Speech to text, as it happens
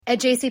At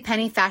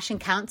JCPenney, fashion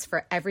counts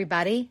for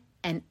everybody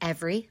and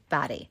every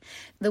body.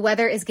 The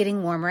weather is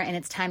getting warmer and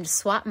it's time to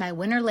swap my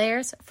winter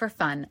layers for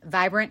fun,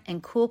 vibrant,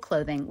 and cool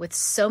clothing. With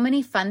so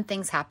many fun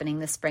things happening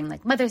this spring,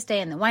 like Mother's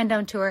Day and the Wind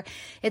Down Tour,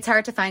 it's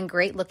hard to find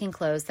great looking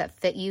clothes that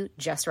fit you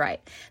just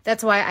right.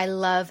 That's why I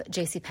love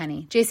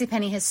JCPenney.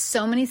 JCPenney has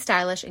so many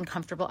stylish and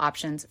comfortable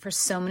options for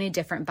so many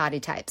different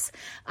body types.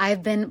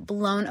 I've been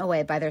blown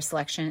away by their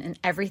selection, and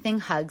everything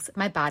hugs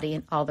my body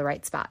in all the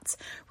right spots.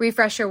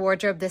 Refresh your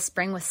wardrobe this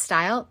spring with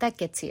style that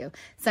gets you.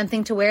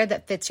 Something to wear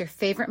that fits your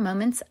favorite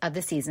moments of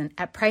the season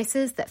at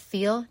prices that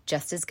feel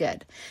just as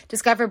good.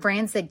 Discover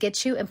brands that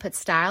get you and put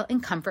style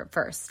and comfort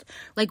first,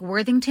 like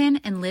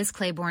Worthington and Liz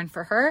Claiborne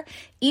for her,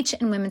 each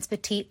in women's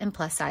petite and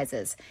plus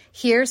sizes.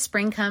 Here,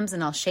 spring comes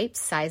in all shapes,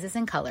 sizes,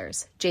 and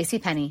colors.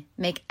 JCPenney,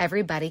 make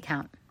everybody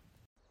count.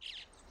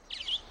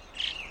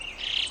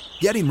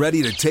 Getting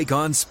ready to take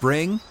on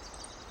spring?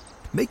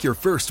 Make your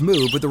first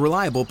move with the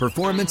reliable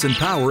performance and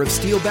power of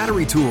Steel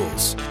battery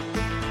tools.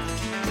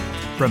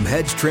 From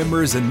hedge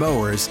trimmers and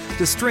mowers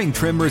to string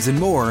trimmers and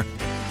more,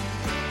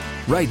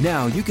 right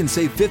now you can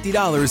save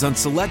 $50 on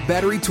select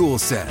battery tool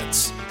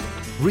sets.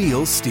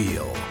 Real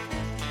Steel.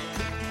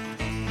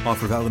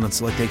 Offer valid on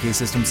select AK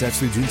system sets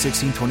through June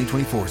 16,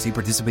 2024. See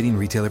participating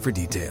retailer for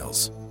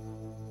details.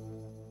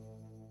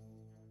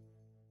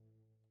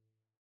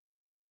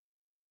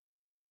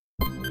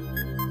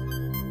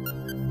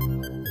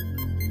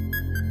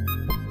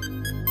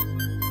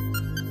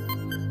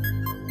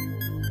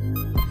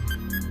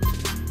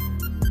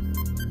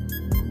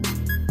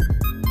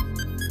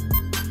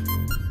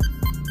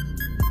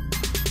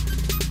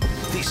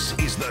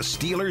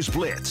 Steelers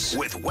Blitz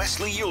with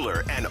Wesley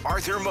Euler and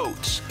Arthur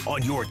Moats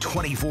on your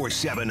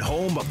 24/7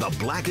 home of the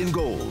black and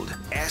gold,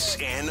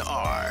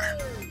 SNR.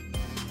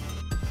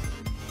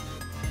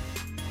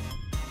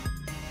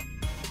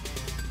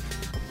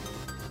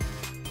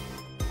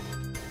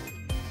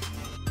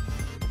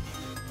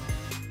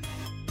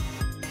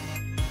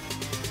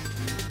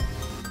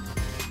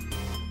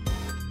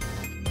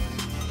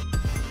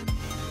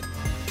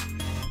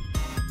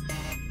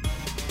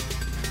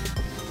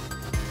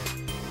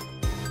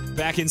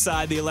 Back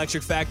inside the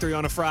Electric Factory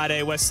on a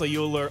Friday, Wesley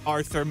Euler,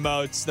 Arthur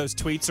Moats. Those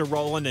tweets are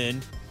rolling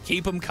in.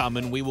 Keep them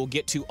coming. We will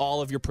get to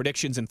all of your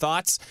predictions and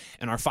thoughts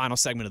in our final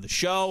segment of the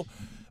show.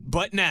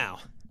 But now,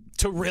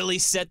 to really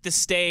set the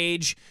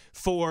stage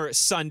for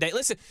Sunday.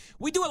 Listen,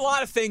 we do a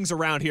lot of things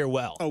around here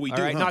well. Oh, we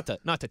do, right? huh?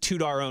 Not to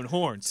toot our own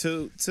horns.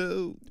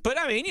 But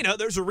I mean,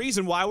 there's a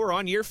reason why we're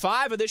on year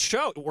 5 of this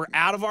show. We're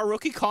out of our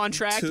rookie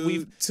contract.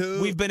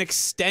 We've been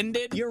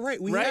extended. You're right.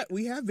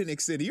 We have been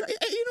extended.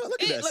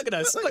 Look at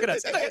us. Look at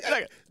us. Look at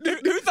us.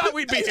 Who thought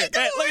we'd be here?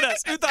 Hey, look at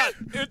us.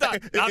 Who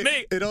thought? Not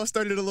me. It all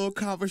started in a little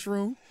conference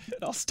room.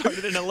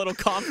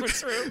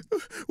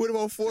 With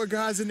about 4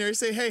 guys in there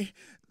say, hey,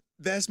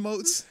 that's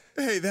Moats.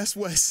 Hey, that's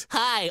Wes.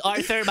 Hi,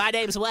 Arthur. My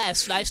name's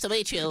Wes. Nice to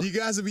meet you. You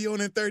guys will be on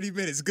in 30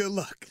 minutes. Good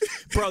luck.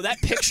 Bro,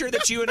 that picture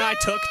that you and I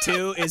took,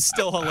 too, is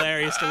still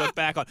hilarious to look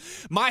back on.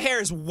 My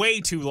hair is way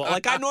too long.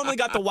 Like, I normally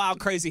got the wild,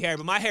 crazy hair,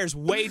 but my hair is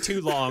way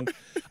too long.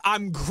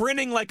 I'm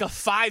grinning like a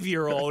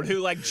 5-year-old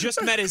who,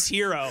 just met his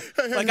hero.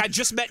 Like, I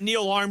just met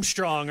Neil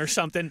Armstrong or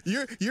something.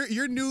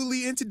 You're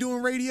newly into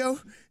doing radio?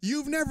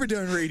 You've never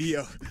done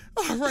radio.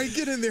 All right,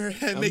 get in there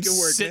and make it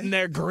work, sitting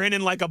there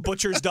grinning like a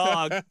butcher's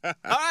dog. All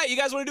right, you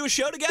guys want to do a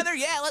show together?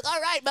 Yeah,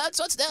 all right, buds,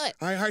 let's do it.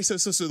 All right, so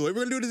the way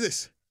we're going to do it is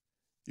this.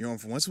 You're on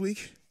for once a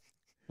week.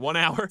 1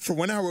 hour? For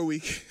 1 hour a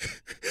week.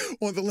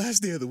 On the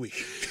last day of the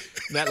week.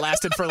 That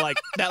lasted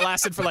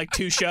for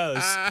 2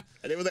 shows.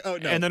 And they were like, oh,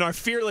 no. And then our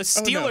fearless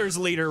Steelers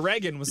leader,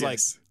 Reagan, was like,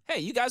 hey,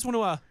 you guys want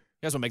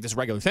to make this a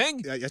regular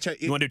thing? Yeah,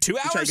 you want to do 2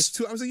 hours? Try to get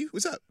 2 hours of you?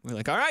 What's up? We're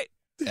like, all right.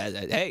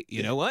 Hey,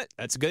 you know what?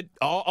 That's good.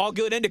 All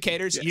good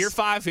indicators. Yes. Year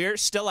 5 here,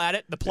 still at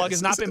it. The plug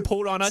has not been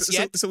pulled on us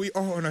yet. So we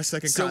are on our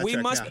second contract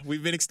now.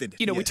 We've been extended.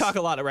 We talk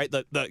a lot, right?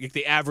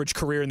 The average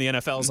career in the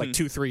NFL is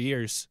 2-3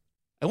 years.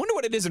 I wonder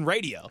what it is in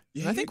radio.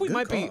 Yeah, I think we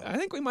might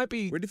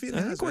be. We're defeating.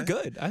 I think we're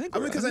good.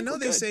 Because I know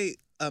they say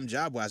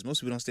job-wise, most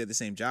people don't stay at the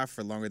same job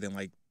for longer than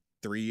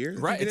 3 years.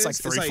 Right. It's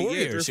 3-4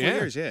 years. 3 or 4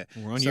 years. Yeah.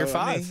 We're on year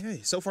 5. I mean,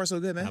 hey, so far so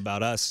good, man. How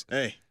about us?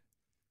 Hey.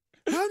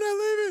 I'm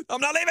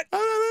not leaving.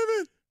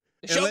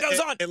 The show goes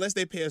on. Unless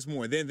they pay us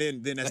more, then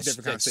that's a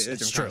different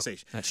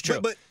conversation. That's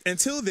true. But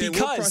until then,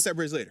 we'll cross that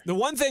bridge later. The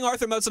one thing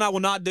Arthur Moats and I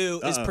will not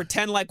do is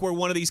pretend like we're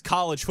one of these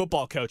college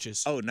football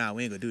coaches. Oh, no,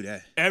 we ain't going to do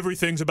that.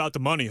 Everything's about the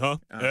money, huh?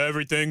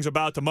 Everything's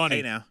about the money.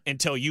 Hey, now.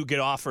 Until you get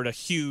offered a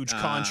huge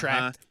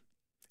contract.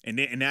 And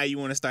now you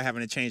want to start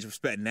having a change of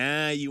respect.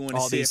 Now you want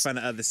to see it from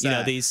the other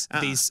side.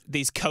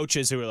 These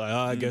coaches who are like,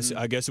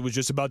 I guess it was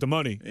just about the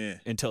money. Yeah.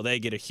 Until they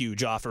get a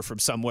huge offer from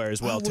somewhere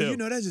as well, too.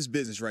 That's just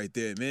business right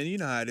there, man. You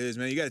know how it is,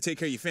 man. You got to take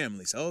care of your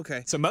family. So,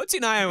 okay. So Moatsy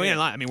and I, we ain't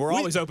lying. I mean, we're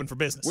always open for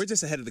business. We're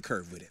just ahead of the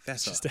curve with it.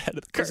 That's just all. Ahead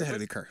of the curve. Just ahead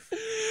of the curve.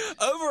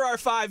 Over our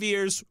 5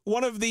 years,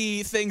 one of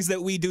the things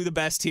that we do the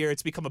best here,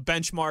 it's become a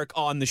benchmark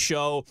on the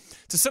show.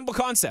 It's a simple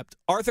concept.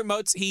 Arthur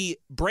Moats, he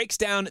breaks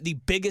down the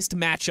biggest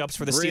matchups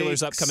for the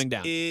Steelers upcoming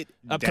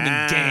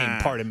game,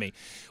 pardon me.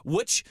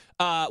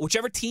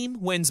 Whichever team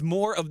wins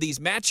more of these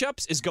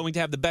matchups is going to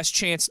have the best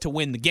chance to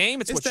win the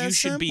game. It's what you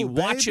should be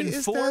watching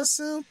for.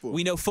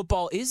 We know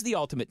football is the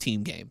ultimate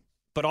team game,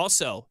 but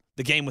also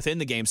the game within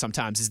the game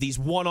sometimes is these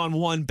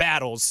one-on-one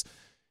battles,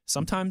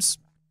 sometimes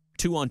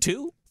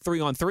 2-on-2,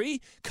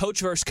 3-on-3,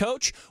 coach versus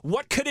coach.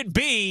 What could it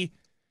be?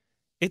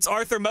 It's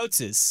Arthur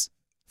Moats'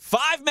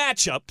 5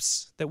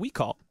 matchups that we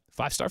call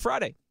 5-Star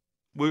Friday.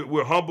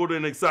 We're humbled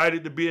and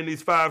excited to be in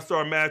these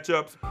 5-star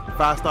matchups.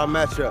 5-star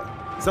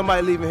matchup.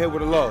 Somebody leaving here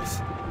with a loss.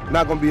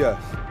 Not going to be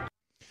us.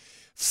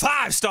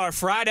 5-Star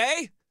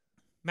Friday.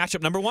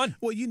 Matchup number 1.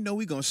 Well, you know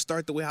we're going to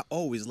start the way I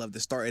always love to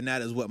start, and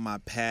that is with my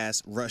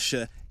pass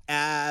rusher,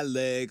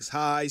 Alex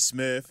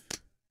Highsmith.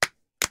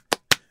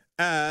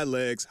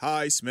 Alex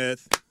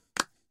Highsmith.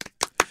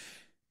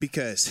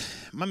 Because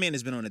my man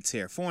has been on a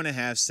tear.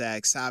 4.5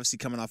 sacks, obviously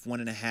coming off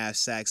 1.5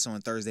 sacks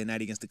on Thursday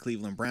night against the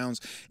Cleveland Browns.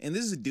 And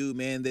this is a dude,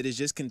 man, that is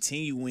just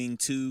continuing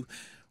to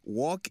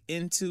walk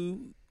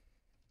into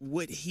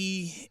what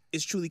he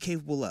is truly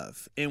capable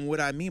of. And what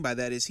I mean by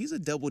that is he's a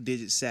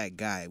double-digit sack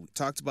guy. We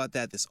talked about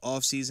that this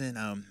offseason.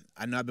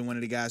 I know I've been one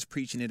of the guys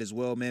preaching it as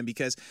well, man,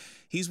 because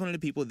he's one of the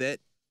people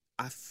that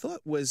I thought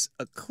was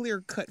a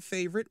clear-cut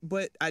favorite,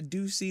 but I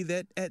do see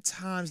that at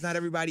times not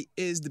everybody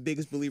is the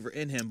biggest believer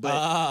in him.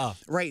 But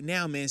right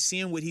now, man,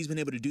 seeing what he's been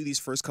able to do these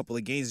first couple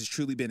of games has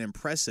truly been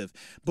impressive.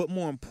 But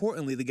more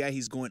importantly, the guy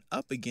he's going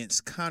up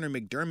against, Connor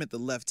McDermott, the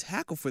left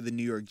tackle for the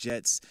New York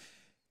Jets,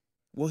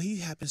 well, he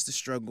happens to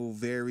struggle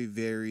very,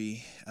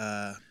 very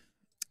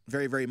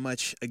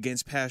much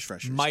against pass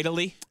rushers.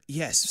 Mightily?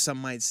 Yes, some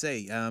might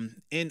say.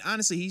 And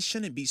honestly, he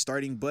shouldn't be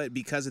starting, but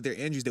because of their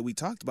injuries that we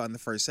talked about in the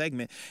first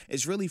segment,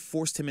 it's really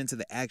forced him into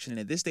the action.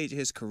 And at this stage of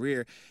his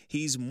career,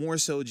 he's more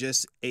so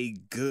just a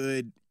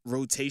good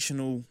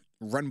rotational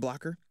run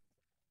blocker,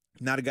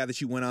 not a guy that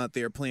you went out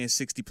there playing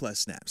 60-plus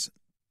snaps.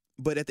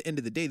 But at the end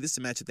of the day, this is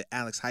a matchup that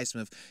Alex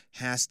Highsmith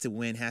has to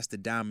win, has to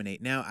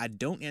dominate. Now, I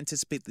don't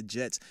anticipate the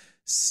Jets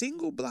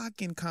single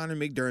blocking Connor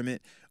McDermott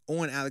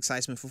on Alex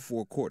Highsmith for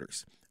 4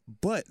 quarters.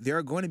 But there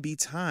are going to be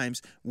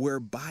times where,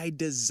 by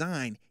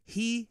design,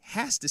 he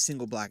has to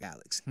single block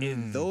Alex.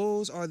 And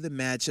those are the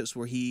matchups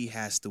where he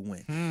has to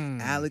win.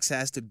 Alex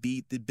has to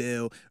beat the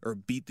bell or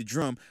beat the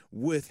drum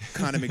with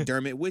Connor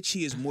McDermott, which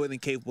he is more than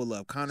capable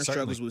of. Connor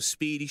struggles with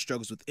speed. He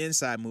struggles with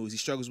inside moves. He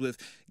struggles with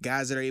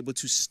guys that are able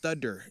to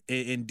stutter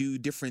and do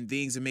different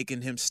things and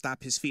making him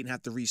stop his feet and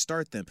have to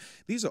restart them.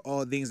 These are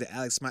all things that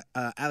Alex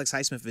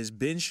Highsmith has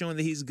been showing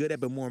that he's good at,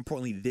 but more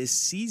importantly, this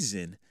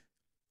season,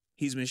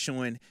 he's been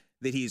showing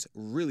that he's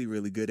really,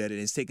 really good at it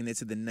and is taking it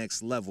to the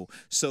next level.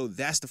 So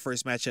that's the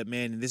first matchup,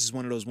 man, and this is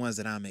one of those ones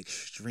that I'm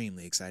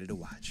extremely excited to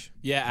watch.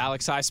 Yeah,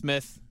 Alex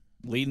Highsmith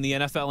leading the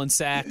NFL in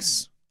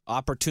sacks,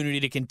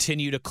 opportunity to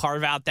continue to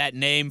carve out that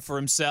name for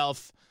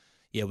himself.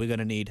 Yeah, we're going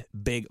to need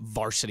big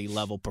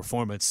varsity-level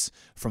performance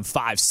from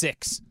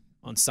 5-6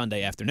 on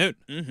Sunday afternoon.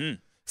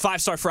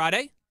 5-Star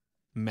Friday.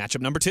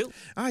 Matchup number 2.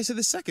 All right, so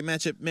the second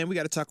matchup, man, we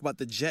got to talk about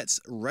the Jets'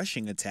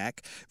 rushing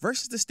attack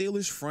versus the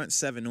Steelers' front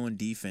 7 on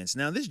defense.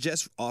 Now, this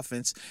Jets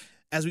offense,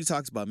 as we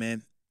talked about,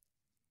 man,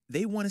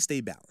 they want to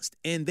stay balanced,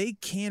 and they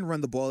can run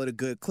the ball at a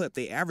good clip.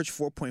 They average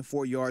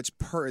 4.4 yards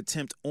per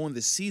attempt on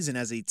the season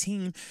as a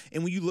team,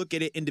 and when you look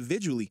at it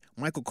individually,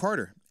 Michael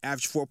Carter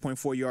averaged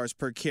 4.4 yards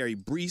per carry.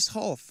 Breece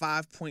Hall,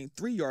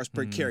 5.3 yards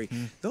per carry.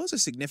 Those are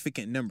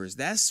significant numbers.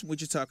 That's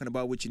what you're talking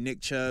about with your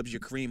Nick Chubbs,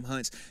 your Kareem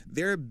Hunts.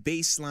 They're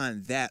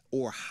baseline that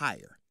or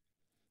higher.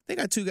 They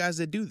got 2 guys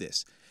that do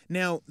this.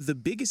 Now, the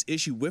biggest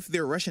issue with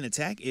their rushing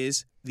attack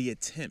is the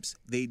attempts.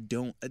 They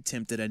don't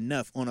attempt it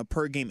enough. On a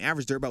per-game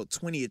average, they're about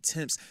 20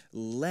 attempts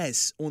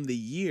less on the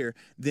year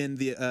than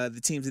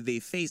the teams that they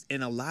faced,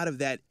 and a lot of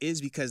that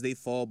is because they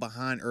fall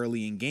behind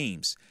early in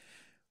games.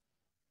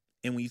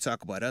 And when you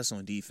talk about us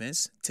on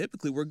defense,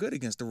 typically we're good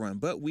against the run,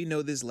 but we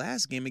know this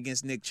last game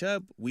against Nick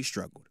Chubb, we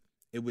struggled.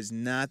 It was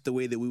not the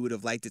way that we would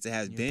have liked it to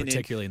have been.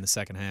 Particularly in the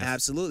second half.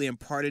 Absolutely, and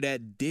part of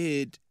that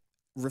did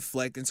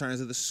reflect in terms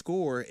of the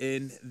score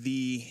and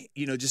the,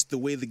 just the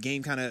way the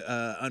game kind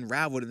of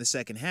unraveled in the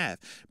second half.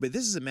 But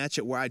this is a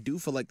matchup where I do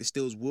feel like the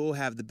Steelers will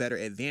have the better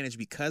advantage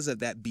because of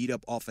that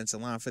beat-up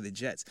offensive line for the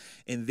Jets.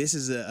 And this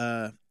is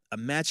a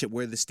matchup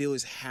where the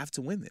Steelers have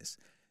to win this.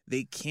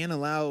 They can't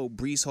allow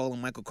Breece Hall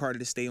and Michael Carter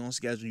to stay on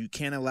schedule. You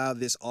can't allow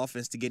this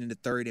offense to get into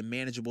third and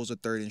manageables or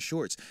third and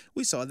shorts.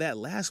 We saw that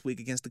last week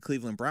against the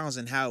Cleveland Browns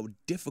and how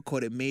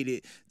difficult it made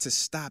it to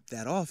stop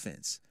that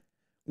offense.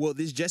 Well,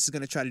 this Jets is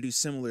going to try to do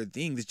similar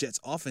things, this Jets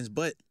offense,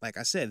 but like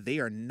I said, they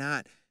are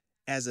not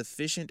as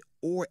efficient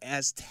or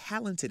as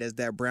talented as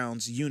that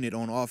Browns unit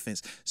on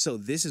offense. So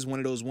this is one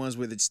of those ones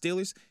where the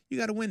Steelers, you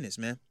got to win this,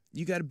 man.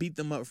 You got to beat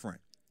them up front.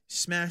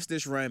 Smash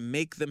this run,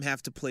 make them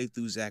have to play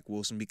through Zach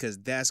Wilson because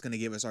that's going to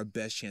give us our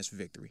best chance for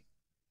victory.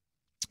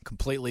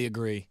 Completely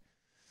agree.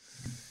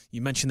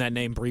 You mentioned that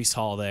name, Breece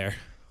Hall, there.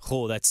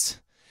 Oh, that's.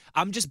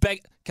 I'm just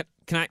begging.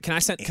 Can Can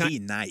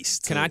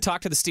I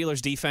talk to the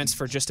Steelers defense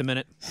for just a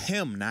minute?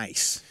 Him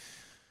nice.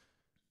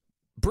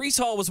 Breece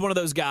Hall was one of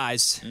those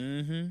guys.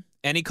 Mm-hmm.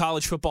 Any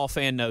college football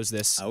fan knows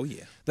this. Oh,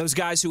 yeah. Those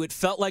guys who it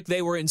felt like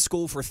they were in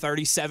school for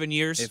 37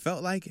 years. It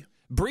felt like it.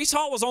 Breece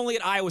Hall was only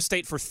at Iowa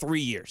State for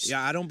 3 years.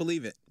 Yeah, I don't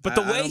believe it. But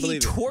the way he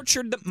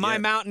tortured my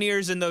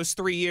Mountaineers in those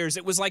 3 years,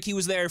 it was like he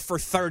was there for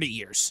 30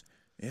 years.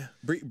 Yeah.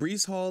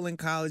 Breece Hall in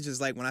college is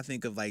like when I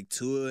think of like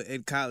Tua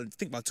in college.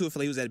 Think about Tua,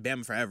 he was at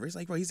Bama forever. It's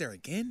like, bro, he's there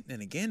again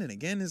and again and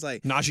again. It's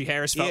like Najee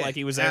Harris felt like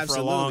he was there for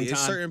a long time.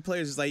 Certain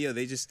players, it's like,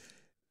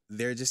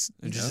 they're just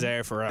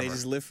there forever. They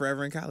just live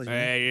forever in college.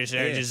 They're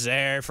just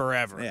there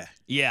forever. Yeah.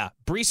 Yeah.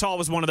 Breece Hall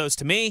was one of those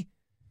to me.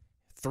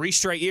 3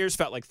 straight years,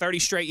 felt like 30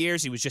 straight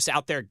years. He was just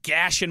out there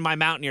gashing my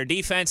Mountaineer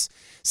defense.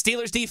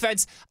 Steelers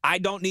defense, I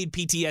don't need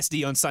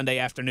PTSD on Sunday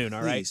afternoon,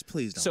 all right?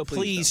 Please don't. So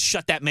please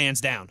shut that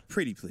man's down.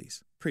 Pretty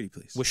please.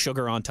 With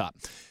sugar on top.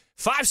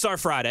 5-Star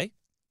Friday,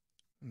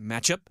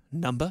 matchup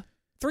number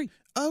 3.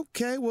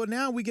 Okay, well,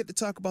 now we get to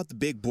talk about the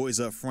big boys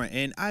up front.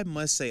 And I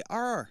must say,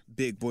 our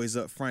big boys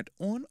up front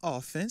on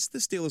offense, the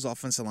Steelers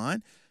offensive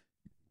line,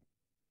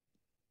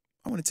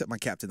 I want to tip my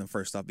cap to them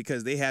first off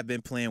because they have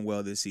been playing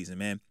well this season,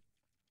 man.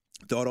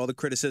 Thought all the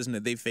criticism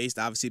that they faced,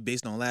 obviously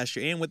based on last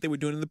year and what they were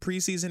doing in the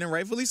preseason, and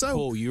rightfully so.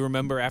 Oh, you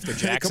remember after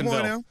Jacksonville?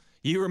 Come on now.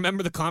 You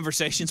remember the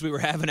conversations we were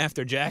having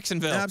after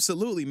Jacksonville?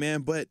 Absolutely,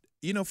 man. But,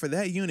 for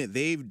that unit,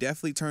 they've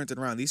definitely turned it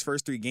around. These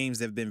first 3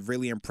 games have been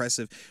really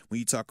impressive when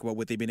you talk about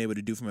what they've been able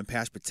to do from a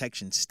pass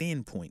protection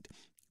standpoint.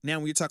 Now,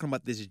 when you're talking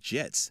about this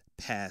Jets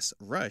pass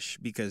rush,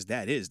 because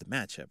that is the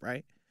matchup,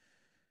 right?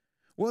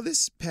 Well,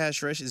 this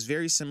pass rush is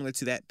very similar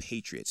to that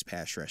Patriots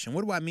pass rush. And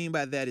what do I mean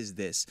by that is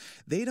this.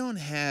 They don't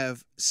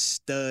have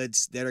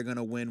studs that are going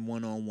to win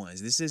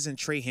one-on-ones. This isn't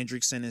Trey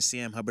Hendrickson and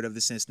Sam Hubbard of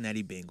the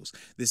Cincinnati Bengals.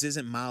 This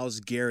isn't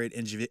Myles Garrett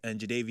and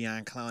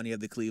Jadeveon Clowney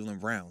of the Cleveland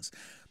Browns.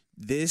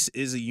 This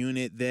is a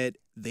unit that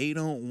they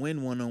don't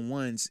win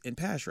one-on-ones in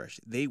pass rush.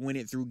 They win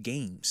it through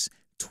games,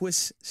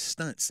 twists,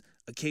 stunts,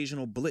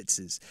 occasional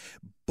blitzes.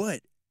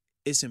 But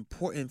it's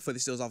important for the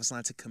Steelers offensive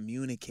line to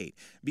communicate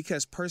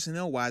because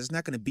personnel-wise, it's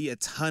not going to be a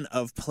ton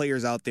of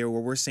players out there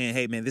where we're saying,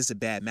 hey, man, this is a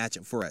bad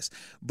matchup for us.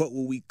 But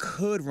what we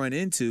could run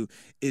into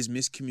is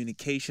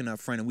miscommunication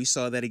up front, and we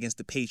saw that against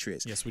the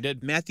Patriots. Yes, we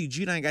did. Matthew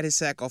Judon got his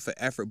sack off of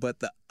effort,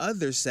 but the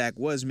other sack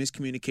was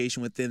miscommunication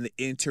within the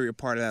interior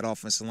part of that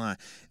offensive line.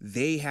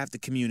 They have to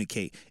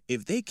communicate.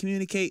 If they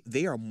communicate,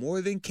 they are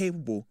more than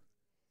capable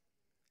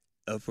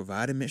of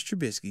providing Mitch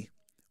Trubisky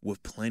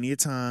with plenty of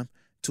time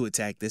to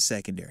attack this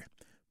secondary.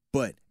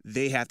 But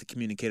they have to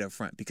communicate up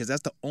front because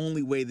that's the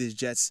only way this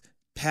Jets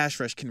pass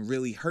rush can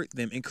really hurt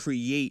them and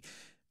create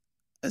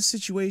a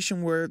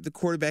situation where the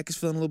quarterback is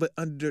feeling a little bit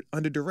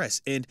under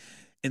duress. And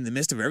in the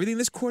midst of everything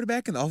this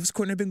quarterback and the offensive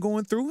coordinator have been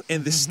going through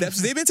and the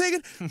steps they've been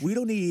taking, we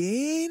don't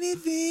need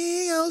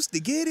anything else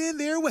to get in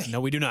their way. No,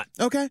 we do not.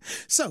 Okay?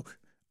 So,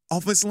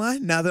 offensive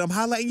line, now that I'm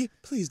highlighting you,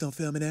 please don't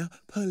fail me now.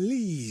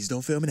 Please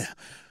don't fail me now.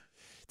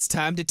 It's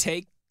time to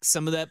take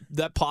some of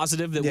that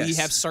positive that we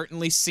have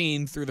certainly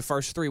seen through the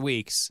first 3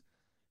 weeks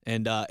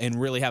and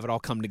really have it all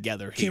come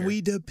together here. Can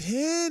we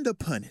depend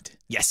upon it?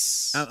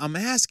 Yes. I'm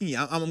asking you.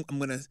 I'm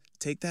going to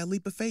take that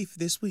leap of faith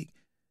this week.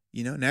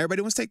 Now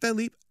everybody wants to take that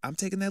leap. I'm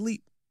taking that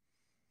leap.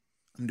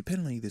 I'm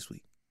depending on you this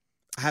week.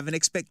 I have an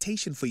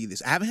expectation for you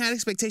I haven't had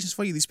expectations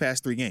for you these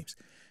past 3 games.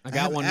 I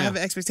got one now. I have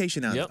an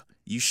expectation now. Yep.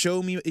 You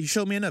show me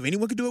enough.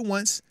 Anyone can do it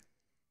once.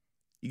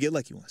 You get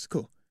lucky once.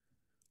 Cool.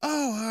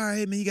 Oh, all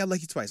right, man, you got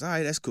lucky twice. All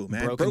right, that's cool,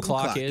 man. Broken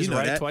clock is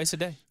right that. Twice a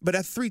day. But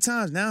at 3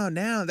 times, now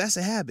that's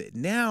a habit.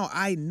 Now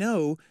I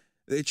know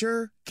that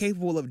you're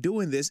capable of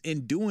doing this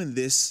and doing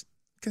this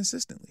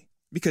consistently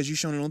because you've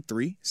shown it on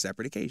 3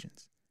 separate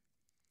occasions.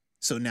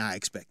 So now I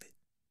expect it.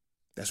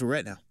 That's where we're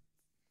at now.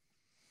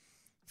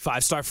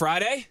 5-Star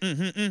Friday.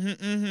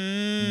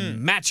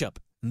 Matchup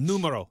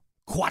numero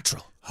 4.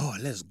 Oh,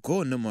 let's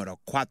go, numero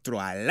 4.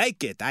 I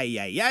like it. Ay,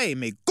 ay, ay.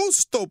 Me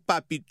gusto,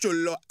 papi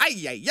chulo.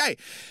 Ay, ay, ay.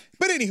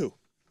 But anywho,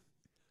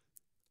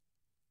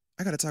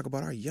 I got to talk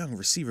about our young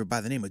receiver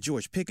by the name of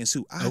George Pickens,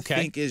 who I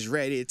think is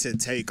ready to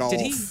take off.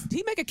 Did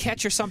he make a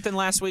catch or something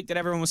last week that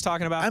everyone was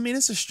talking about? I mean,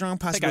 it's a strong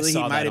possibility he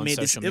might have made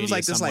this. It was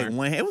like this,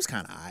 one. It was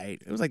kind of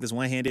alright. It was like this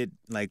one-handed,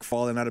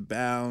 falling out of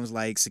bounds,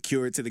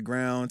 secured to the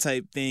ground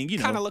type thing.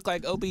 Kind of looked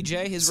like OBJ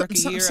his rookie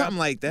year, something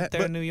like that.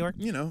 There in New York.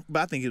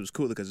 But I think it was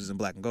cooler because it was in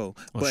black and gold.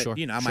 Well, but sure,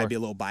 I might be a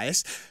little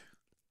biased.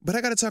 But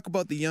I got to talk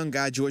about the young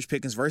guy George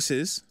Pickens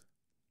versus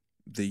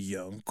the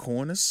young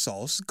corner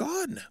Sauce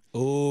Gardner.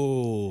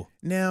 Oh,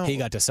 now he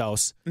got the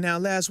sauce. Now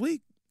last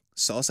week,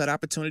 Sauce had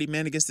opportunity,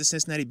 man, against the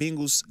Cincinnati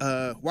Bengals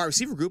wide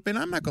receiver group, and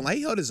I'm not gonna lie,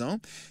 he held his own.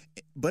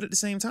 But at the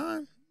same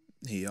time,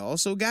 he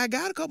also got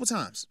a couple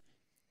times.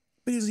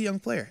 But he's a young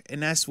player,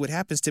 and that's what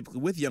happens typically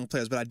with young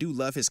players. But I do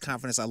love his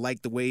confidence. I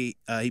like the way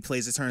he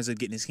plays in terms of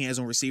getting his hands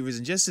on receivers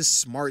and just his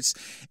smarts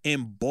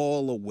and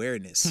ball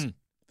awareness.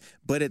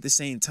 But at the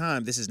same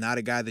time, this is not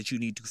a guy that you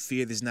need to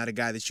fear. This is not a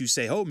guy that you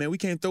say, oh, man, we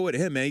can't throw it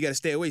at him, man. You got to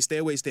stay away, stay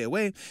away, stay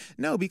away.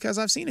 No, because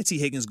I've seen a T.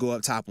 Higgins go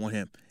up top on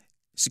him,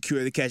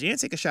 secure the catch, and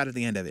take a shot at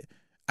the end of it.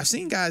 I've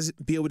seen guys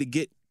be able to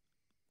get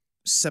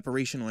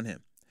separation on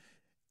him.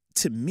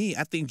 To me,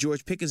 I think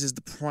George Pickens is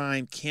the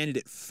prime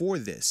candidate for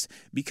this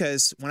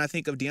because when I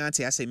think of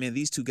Deontay, I say, man,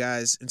 these two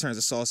guys, in terms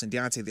of Sauce and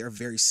Deontay, they're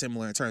very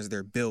similar in terms of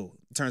their build,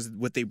 in terms of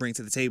what they bring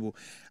to the table.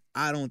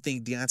 I don't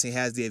think Deontay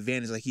has the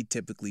advantage like he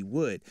typically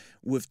would.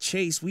 With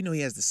Chase, we know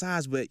he has the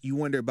size, but you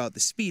wonder about the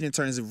speed in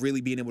terms of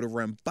really being able to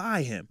run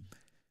by him.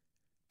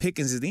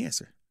 Pickens is the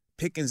answer.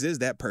 Pickens is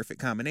that perfect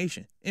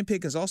combination. And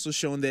Pickens also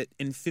shown that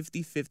in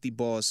 50-50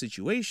 ball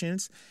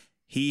situations,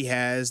 he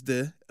has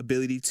the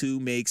ability to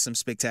make some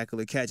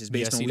spectacular catches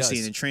based on what we're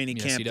seeing in training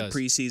camp, the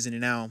preseason,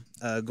 and now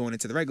going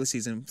into the regular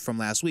season from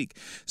last week.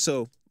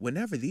 So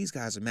whenever these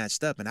guys are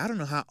matched up, and I don't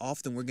know how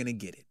often we're going to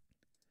get it,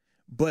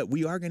 but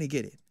we are going to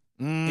get it.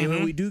 And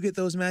when we do get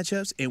those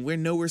matchups and we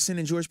know we're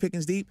sending George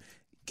Pickens deep,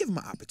 give him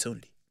an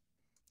opportunity.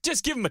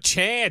 Just give him a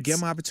chance. Give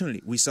him an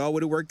opportunity. We saw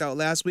what it worked out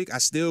last week. I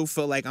still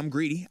feel like I'm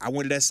greedy. I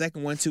wanted that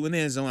second one, too, in the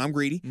end zone. I'm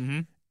greedy. Mm-hmm.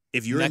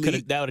 If you're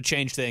elite, that would have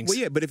changed things. Well,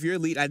 yeah, but if you're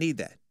elite, I need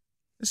that.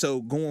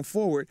 So going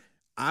forward,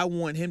 I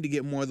want him to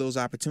get more of those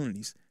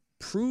opportunities.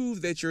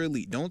 Prove that you're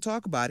elite. Don't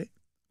talk about it.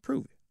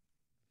 Prove it.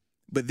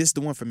 But this is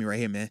the one for me right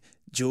here, man.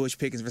 George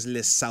Pickens versus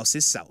Les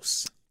Sauces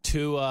Sauce.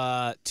 Two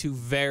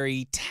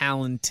very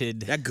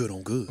talented that good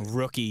on good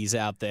rookies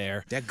out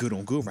there. That good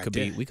on good right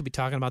there. We could be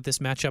talking about this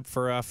matchup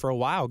for a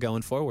while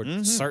going forward.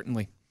 Mm-hmm.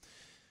 Certainly.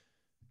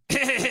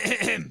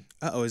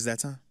 Uh-oh, is that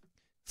time?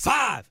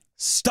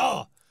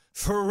 5-Star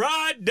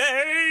Friday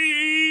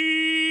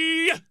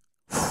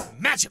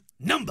matchup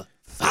number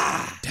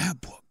 5. That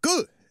boy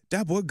good.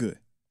 That boy good.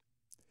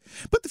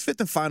 But the fifth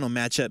and final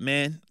matchup,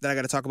 man, that I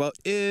got to talk about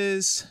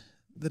is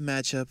the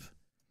matchup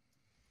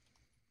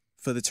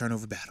for the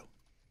turnover battle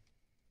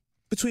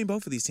between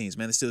both of these teams,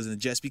 man, the Steelers and the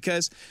Jets.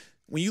 Because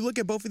when you look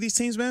at both of these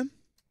teams, man,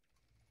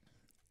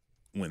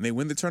 when they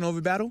win the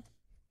turnover battle,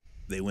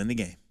 they win the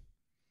game.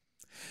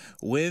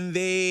 When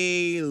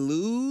they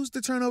lose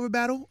the turnover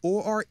battle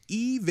or are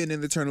even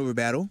in the turnover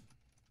battle,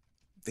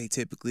 they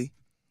typically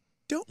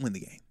don't win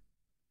the game.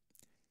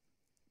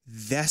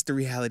 That's the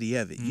reality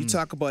of it. You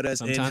talk about us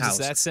in-house. Sometimes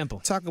it's that simple.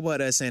 Talk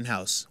about us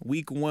in-house.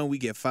 Week 1, we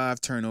get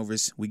 5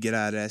 turnovers. We get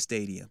out of that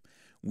stadium.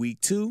 Week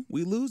 2,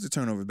 we lose the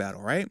turnover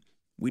battle, right?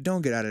 We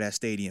don't get out of that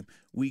stadium.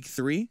 Week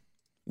 3,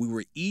 we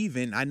were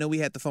even. I know we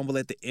had to fumble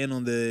at the end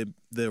on the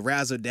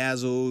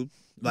razzle-dazzle,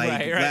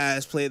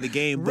 last play of the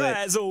game,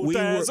 but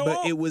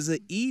but it was an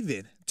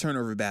even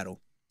turnover battle,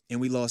 and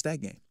we lost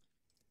that game.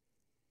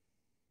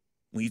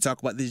 When you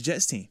talk about this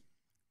Jets team,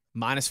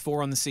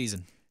 -4 on the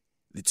season.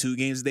 The 2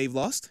 games they've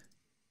lost,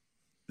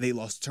 they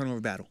lost the turnover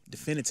battle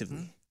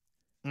definitively.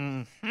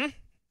 Mm-hmm.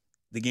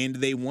 The game that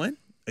they won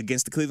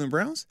against the Cleveland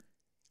Browns,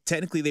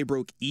 technically they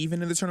broke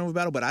even in the turnover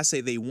battle, but I say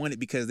they won it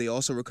because they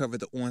also recovered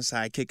the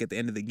onside kick at the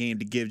end of the game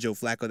to give Joe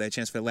Flacco that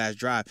chance for the last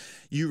drive.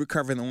 You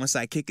recovering the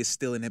onside kick is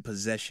still in their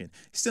possession.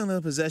 Still in their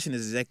possession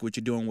is exactly what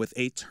you're doing with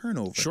a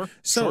turnover. Sure.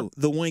 So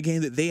the one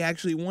game that they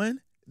actually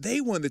won,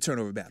 they won the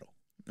turnover battle,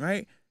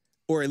 right?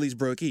 Or at least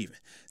broke even.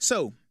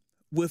 So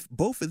with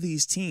both of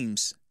these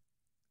teams,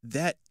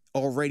 that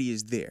already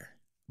is there.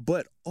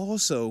 But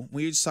also,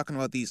 when you're just talking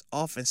about these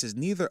offenses,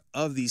 neither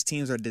of these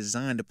teams are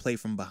designed to play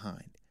from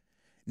behind.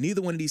 Neither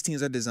one of these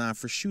teams are designed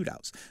for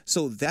shootouts.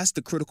 So that's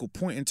the critical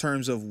point in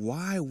terms of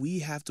why we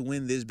have to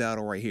win this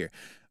battle right here.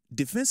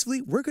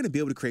 Defensively, we're going to be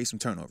able to create some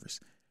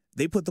turnovers.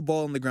 They put the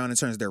ball on the ground in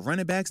terms of their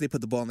running backs. They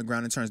put the ball on the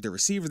ground in terms of their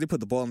receivers. They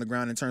put the ball on the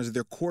ground in terms of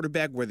their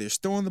quarterback, where they're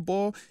throwing the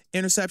ball,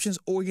 interceptions,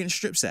 or getting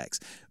strip sacks.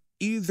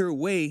 Either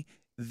way,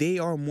 they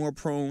are more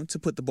prone to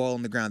put the ball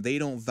on the ground. They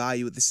don't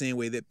value it the same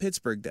way that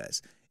Pittsburgh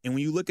does. And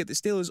when you look at the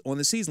Steelers on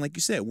the season, like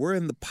you said, we're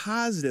in the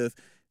positive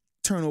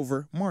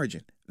turnover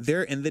margin.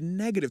 They're in the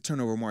negative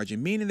turnover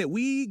margin, meaning that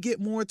we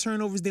get more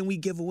turnovers than we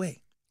give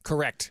away.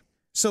 Correct.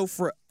 So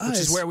for us, which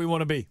is where we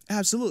want to be.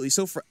 Absolutely.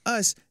 So for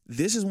us,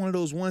 this is one of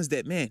those ones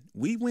that, man,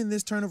 we win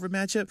this turnover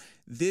matchup.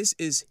 This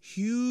is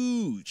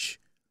huge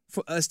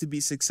for us to be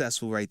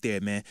successful right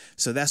there, man.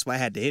 So that's why I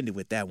had to end it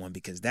with that one,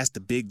 because that's the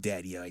big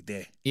daddy right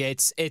there. Yeah,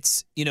 it's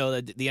the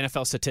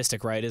NFL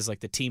statistic, right, is like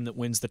the team that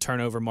wins the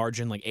turnover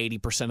margin like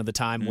 80% of the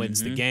time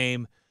wins the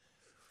game.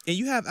 And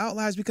you have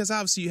outliers because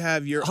obviously you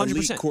have your 100%.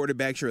 Elite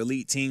quarterbacks, your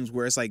elite teams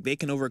where it's like they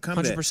can overcome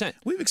 100%. That.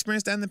 We've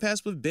experienced that in the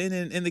past with Ben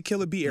in the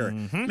Killer B era.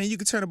 Man, you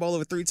could turn the ball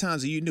over 3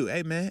 times and you knew,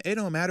 hey, man, it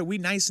don't matter. We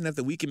nice enough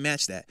that we can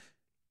match that.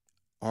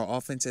 Our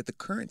offense at the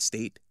current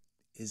state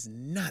is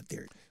not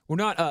there. We're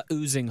not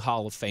oozing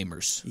Hall of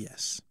Famers.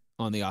 Yes.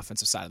 On the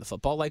offensive side of the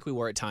football like we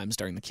were at times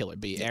during the Killer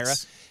B era.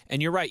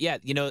 And you're right. Yeah,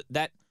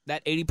 that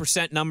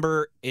 80%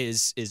 number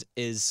is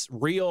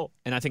real,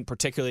 and I think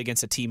particularly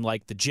against a team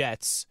like the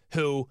Jets,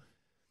 who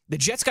the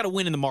Jets got to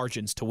win in the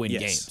margins to win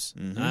games.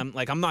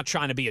 I'm not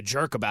trying to be a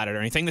jerk about it or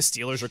anything. The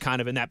Steelers are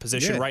kind of in that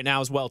position right now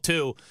as well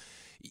too.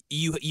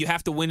 You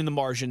have to win in the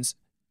margins.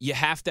 You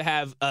have to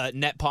have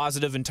net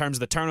positive in terms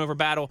of the turnover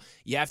battle.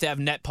 You have to have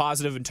net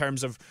positive in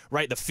terms of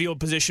the field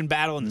position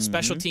battle and the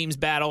special teams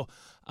battle.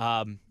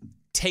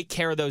 Take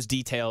care of those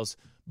details.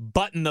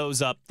 Button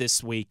those up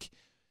this week.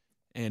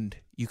 And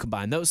you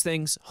combine those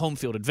things, home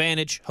field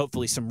advantage,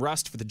 hopefully some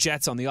rust for the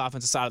Jets on the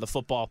offensive side of the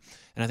football,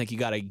 and I think you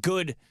got a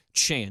good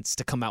chance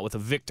to come out with a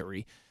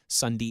victory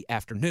Sunday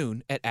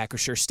afternoon at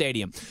Acrisure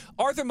Stadium.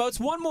 Arthur Moats,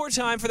 one more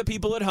time for the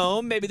people at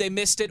home. Maybe they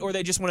missed it or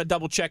they just want to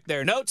double-check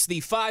their notes.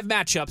 The 5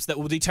 matchups that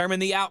will determine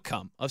the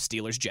outcome of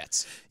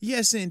Steelers-Jets.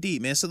 Yes,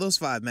 indeed, man. So those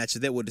 5 matches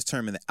that will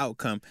determine the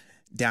outcome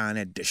down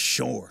at the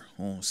Shore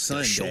on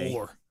Sunday. The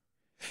Shore.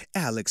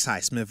 Alex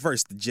Highsmith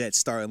versus the Jets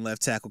starting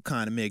left tackle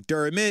Connor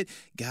McDermott.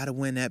 Got to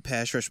win that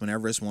pass rush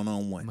whenever it's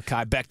one-on-one.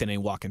 Mekhi Becton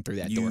ain't walking through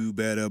that door. You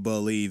better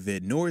believe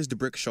it. Nor is the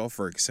Brickshaw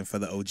Ferguson for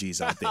the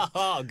OGs out there.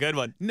 Oh, good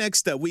one.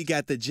 Next up, we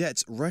got the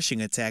Jets rushing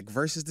attack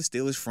versus the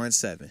Steelers front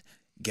 7.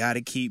 Got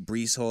to keep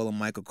Breece Hall and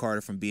Michael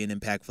Carter from being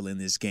impactful in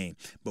this game.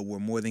 But we're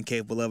more than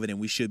capable of it, and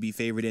we should be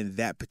favored in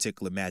that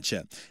particular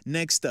matchup.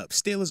 Next up,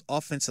 Steelers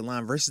offensive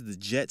line versus the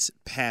Jets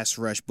pass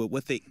rush, but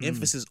with the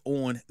emphasis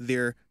on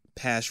their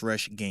pass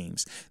rush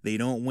games. They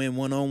don't win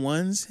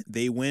one-on-ones.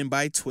 They win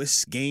by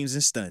twists, games,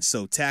 and stunts.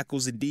 So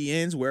tackles and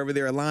DNs, wherever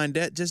they're aligned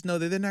at, just know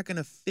that they're not going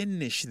to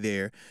finish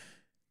there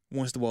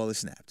once the ball is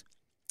snapped.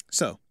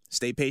 So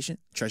stay patient.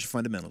 Trust your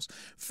fundamentals.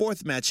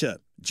 4th matchup,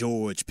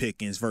 George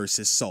Pickens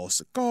versus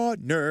Sauce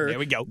Gardner. There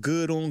we go.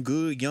 Good on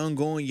good, young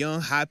on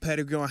young, high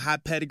pedigree on high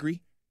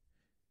pedigree.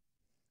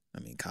 I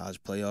mean,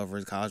 college playoff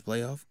versus college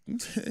playoff.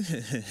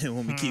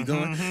 Want me to keep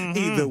going?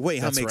 Either way,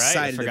 That's I'm right.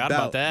 excited I forgot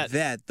about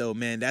that, though,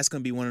 man. That's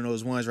going to be one of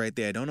those ones right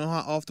there. I don't know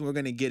how often we're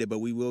going to get it, but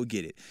we will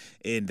get it.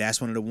 And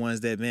that's one of the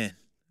ones that, man,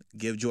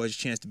 give George a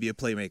chance to be a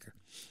playmaker.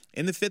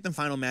 In the 5th and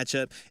final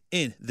matchup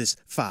in this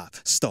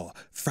 5-Star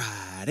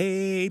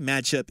Friday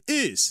matchup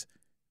is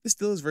the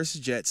Steelers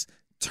versus Jets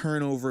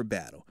turnover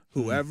battle.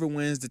 Whoever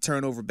wins the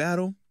turnover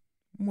battle,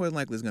 more than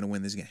likely is going to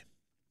win this game.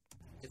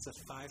 It's a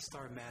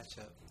 5-star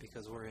matchup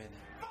because we're in it.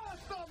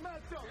 5-star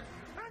matchup.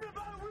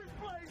 Everybody we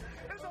play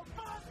is a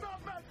 5-star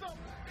matchup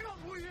because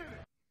we in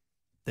it.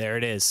 There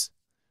it is.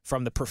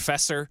 From the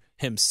professor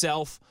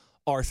himself,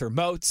 Arthur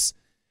Moats.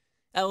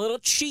 A little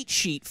cheat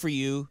sheet for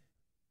you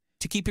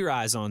to keep your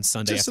eyes on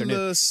Sunday Just afternoon. a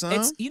little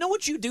something. You know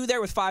what you do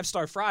there with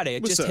 5-Star Friday?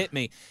 It What's just up? hit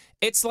me.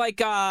 It's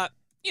like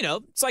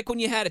it's like when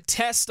you had a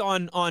test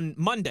on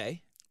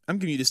Monday. I'm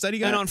giving you the study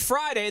guide. And on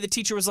Friday, the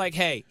teacher was like,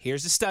 hey,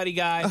 here's the study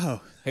guide.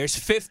 Oh. Here's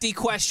 50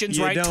 questions,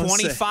 You right? don't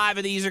 25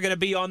 of these are going to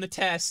be on the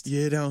test.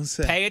 You don't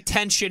say. Pay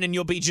attention and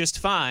you'll be just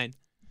fine.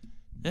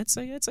 That's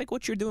like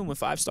what you're doing with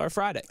 5-Star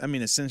Friday. I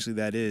mean, essentially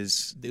that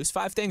is. Those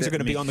 5 things are going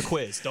to be on the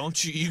quiz.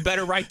 Don't you? You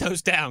better write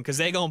those down because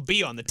they're going to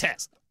be on the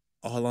test.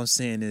 All I'm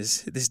saying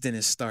is this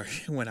didn't start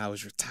when I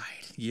was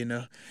retired, you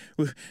know?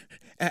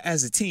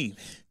 As a team,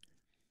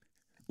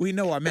 we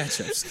know our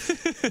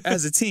matchups.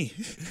 As a team.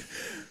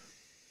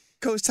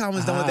 Coach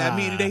Thomas done with that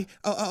meeting today.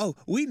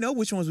 We know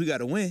which ones we got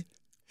to win.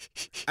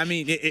 I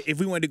mean, if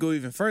we wanted to go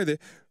even further,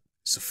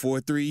 it's a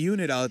 4-3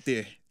 unit out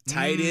there.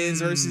 Tight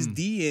ends versus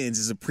D ends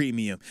is a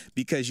premium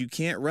because you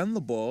can't run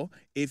the ball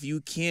if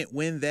you can't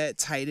win that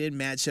tight end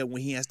matchup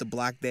when he has to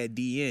block that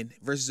D end.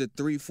 Versus a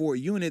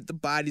 3-4 unit, the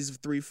bodies of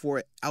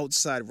 3-4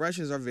 outside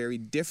rushers are very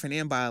different,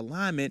 and by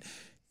alignment,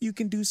 you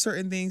can do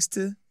certain things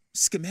to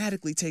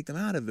schematically take them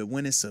out of it.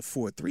 When it's a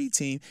 4-3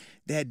 team,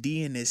 that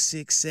D end is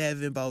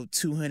 6'7", about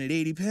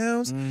 280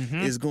 pounds,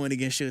 is going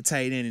against your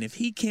tight end, and if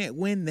he can't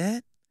win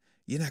that,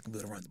 you're not going to be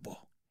able to run the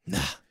ball. Nah.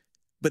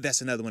 But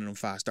that's another one of them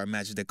 5-star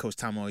matches that Coach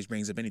Tom always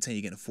brings up anytime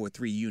you get a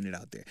 4-3 unit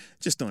out there.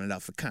 Just throwing it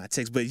out for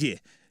context. But, yeah,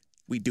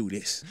 we do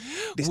this.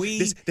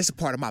 This is a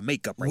part of my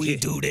makeup right here. We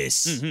do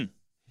this.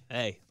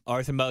 Hey,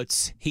 Arthur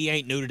Moats, he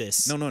ain't new to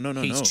this. No.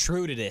 He's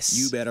true to this.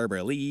 You better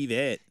believe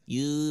it.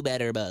 You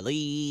better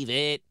believe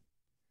it.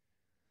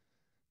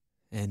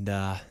 And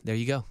there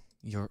you go.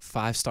 Your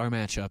 5-star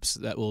matchups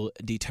that will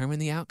determine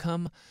the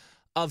outcome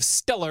of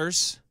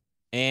Steelers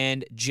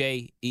and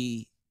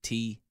Jets.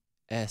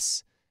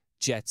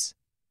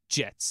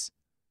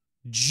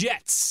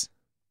 Jets.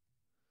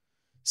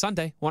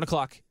 Sunday, 1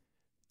 o'clock.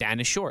 Down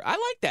the shore. I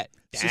like that.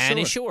 Down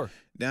the shore.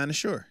 Down the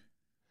shore.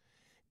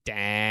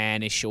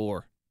 Down the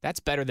shore. That's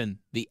better than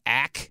the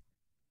ACK.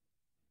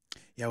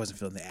 Yeah, I wasn't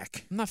feeling the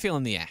ACK. I'm not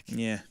feeling the ACK.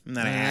 Yeah, I'm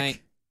not an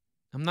ACK.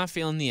 I'm not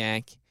feeling the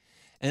ACK.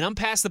 And I'm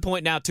past the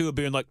point now, too, of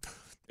being like,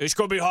 it's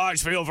going to be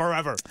Hodgsfield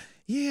forever.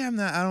 Yeah, I'm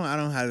not. I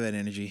don't have that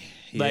energy.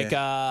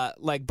 Yeah.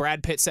 Like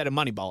Brad Pitt said in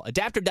Moneyball,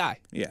 adapt or die.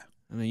 Yeah.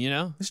 I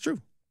mean, it's true.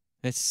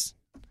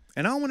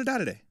 And I don't want to die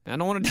today. I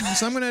don't want to die.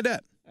 So I'm going to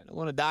adapt. I don't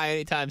want to die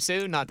anytime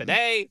soon. Not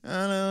today. I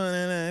don't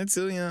know. It's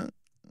too young.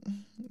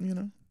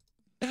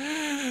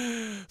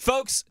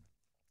 Folks,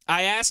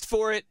 I asked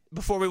for it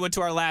before we went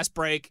to our last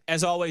break.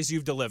 As always,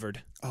 you've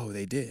delivered. Oh,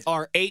 they did.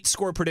 Our 8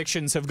 score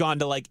predictions have gone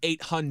to like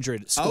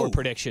 800 score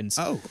predictions.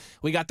 Oh.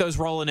 We got those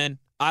rolling in.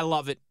 I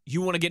love it.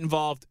 You want to get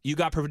involved? You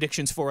got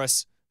predictions for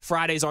us.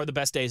 Fridays are the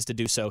best days to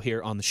do so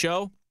here on the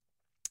show.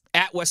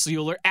 At Wesley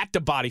Euler, at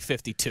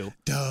DaBody52.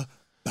 DaBody.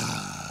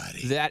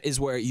 That is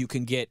where you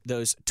can get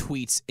those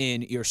tweets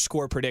in your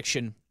score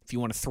prediction. If you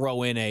want to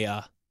throw in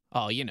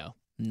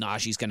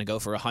Najee's going to go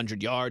for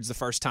 100 yards the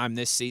first time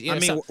this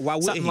season. Why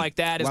wouldn't something he? like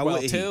that as Why well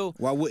wouldn't too.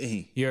 Why wouldn't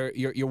he?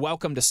 You're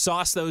welcome to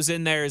sauce those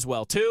in there as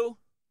well too.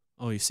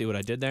 Oh, you see what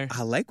I did there?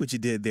 I like what you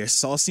did there.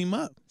 Sauce him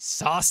up.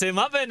 Sauce him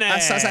up in there.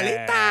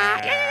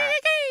 Sausalita.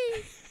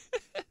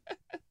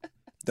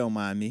 Don't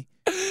mind me.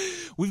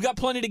 We've got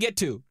plenty to get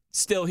to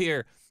still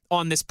here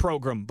on this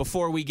program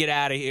before we get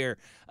out of here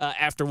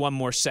after one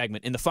more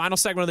segment. In the final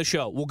segment of the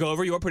show, we'll go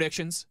over your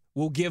predictions.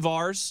 We'll give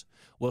ours.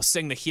 We'll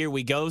sing the Here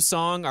We Go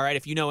song. All right,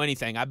 if you know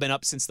anything, I've been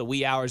up since the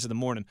wee hours of the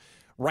morning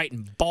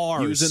writing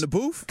bars. You was in the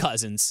booth?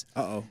 Cousins.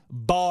 Uh-oh.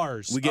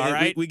 Bars, We getting, all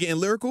right? we getting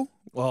lyrical?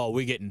 Oh,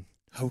 we getting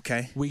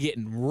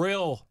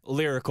real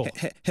lyrical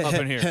up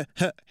in here.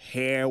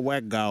 Here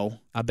we go.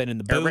 I've been in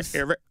the booth.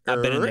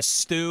 I've been in the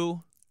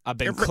stew. I've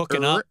been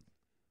cooking up.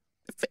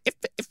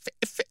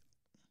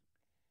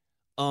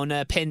 On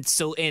a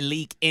pencil and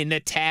leak in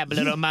the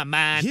tablet of my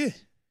mind. Yeah.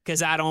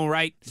 Because I don't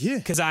write. Yeah.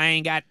 Because I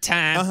ain't got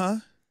time. Uh-huh.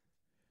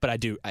 But I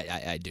do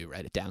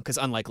write it down. Because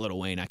unlike Lil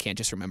Wayne, I can't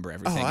just remember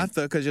everything. Oh, I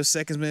thought because your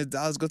seconds, minutes,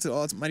 dollars go to the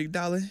almighty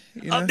dollar.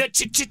 You know? Of the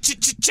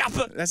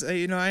chopper. That's,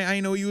 you know, I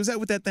ain't know where you was at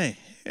with that thing.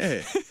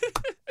 Yeah.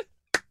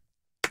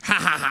 Ha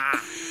ha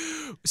ha.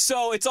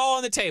 So it's all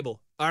on the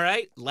table. All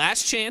right,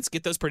 last chance.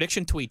 Get those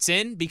prediction tweets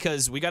in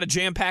because we got a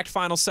jam-packed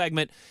final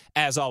segment.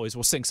 As always,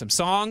 we'll sing some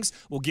songs.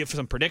 We'll give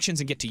some predictions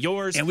and get to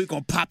yours. And we're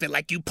going to pop it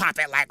like you pop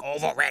it like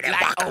over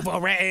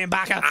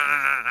Redenbacher.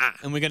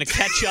 And we're going to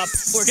catch up.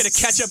 We're going to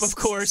catch up, of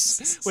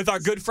course, with our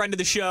good friend of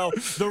the show,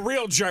 the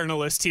real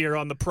journalist here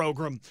on the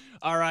program.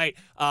 All right,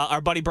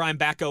 our buddy Brian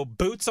Bacco,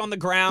 boots on the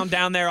ground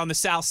down there on the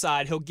south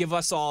side. He'll give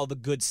us all the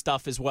good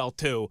stuff as well,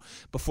 too,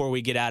 before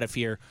we get out of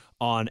here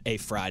on a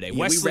Friday.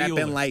 Yeah, we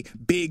rapping like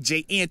Big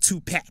J and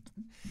Tupac.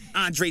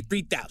 Andre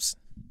 3000.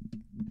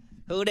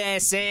 Who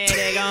that said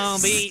they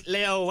gonna beat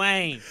Lil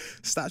Wayne?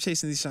 Stop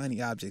chasing these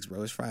shiny objects,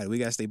 bro. It's Friday. We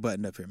gotta stay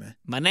buttoned up here, man.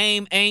 My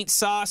name ain't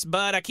Sauce,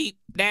 but I keep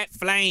that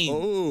flame.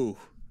 Ooh.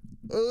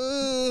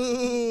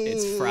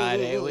 It's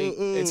Friday.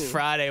 It's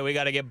Friday. We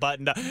got to get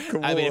buttoned up. If we're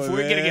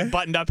going to get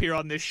buttoned up here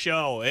on this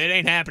show, it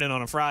ain't happening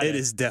on a Friday. It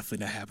is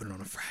definitely not happening on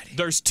a Friday.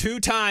 There's 2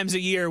 times a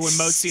year when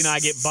Mozi and I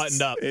get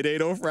buttoned up. It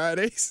ain't on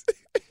Fridays.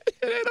 It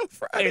ain't on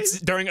Fridays.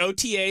 It's during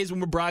OTAs when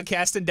we're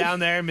broadcasting down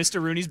there in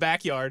Mr. Rooney's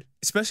backyard.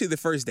 Especially the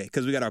first day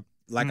because we got our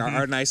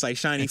nice, like,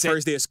 shiny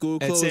first day of school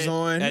clothes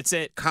on. That's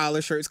it.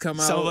 Collar shirts come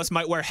out. Some of us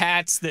might wear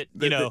hats that,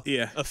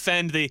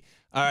 offend the...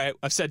 All right,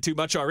 I've said too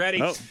much already.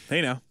 Oh,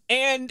 hey now.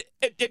 And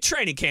at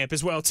training camp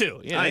as well,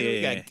 too. You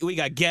know, we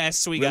got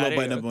guests. We got a little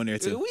button up on there,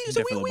 too.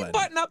 We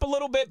button up a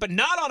little bit, but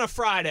not on a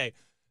Friday.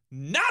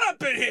 Not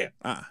up in here.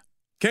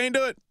 Can't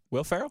do it.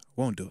 Will Ferrell?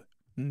 Won't do it.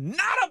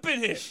 Not up in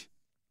here.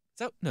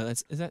 So, no,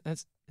 that's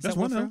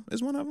one of them.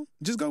 It's one of them.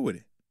 Just go with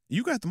it.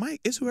 You got the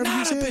mic. It's whoever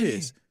you said it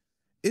is.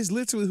 It's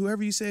literally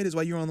whoever you said is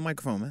while you're on the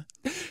microphone, man.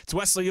 It's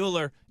Wesley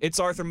Euler. It's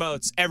Arthur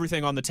Moats.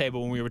 Everything on the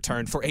table when we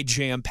return for a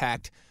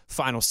jam-packed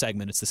final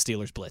segment. It's the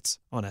Steelers Blitz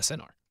on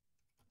SNR.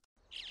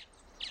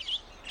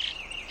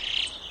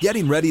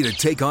 Getting ready to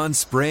take on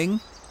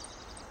spring?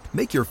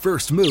 Make your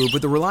first move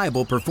with the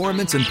reliable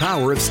performance and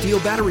power of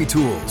Steel battery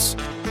tools.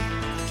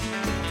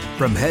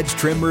 From hedge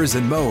trimmers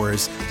and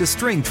mowers to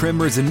string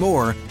trimmers and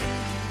more,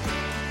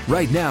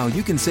 right now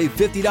you can save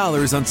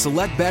 $50 on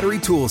select battery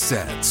tool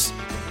sets.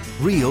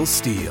 Real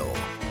Steel.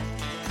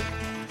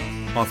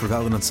 Offer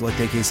valid on select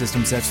AK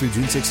system sets through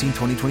June 16,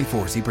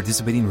 2024. See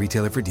participating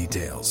retailer for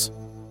details.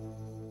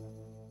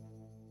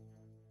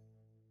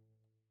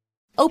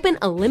 Open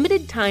a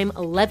limited-time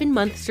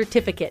 11-month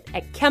certificate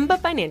at Kemba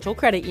Financial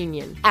Credit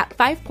Union. At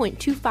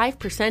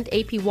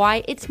 5.25%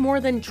 APY, it's more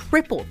than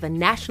triple the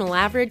national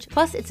average,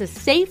 plus it's a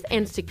safe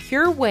and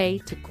secure way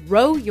to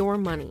grow your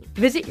money.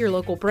 Visit your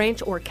local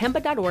branch or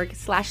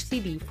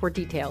kemba.org/CD for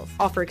details.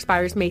 Offer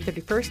expires May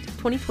 31st,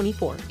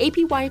 2024.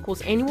 APY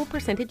equals annual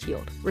percentage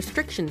yield.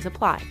 Restrictions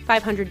apply.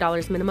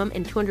 $500 minimum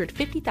and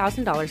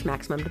 $250,000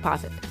 maximum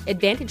deposit.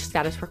 Advantage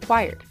status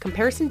required.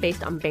 Comparison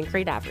based on bank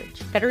rate average.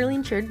 Federally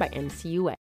insured by NCUA.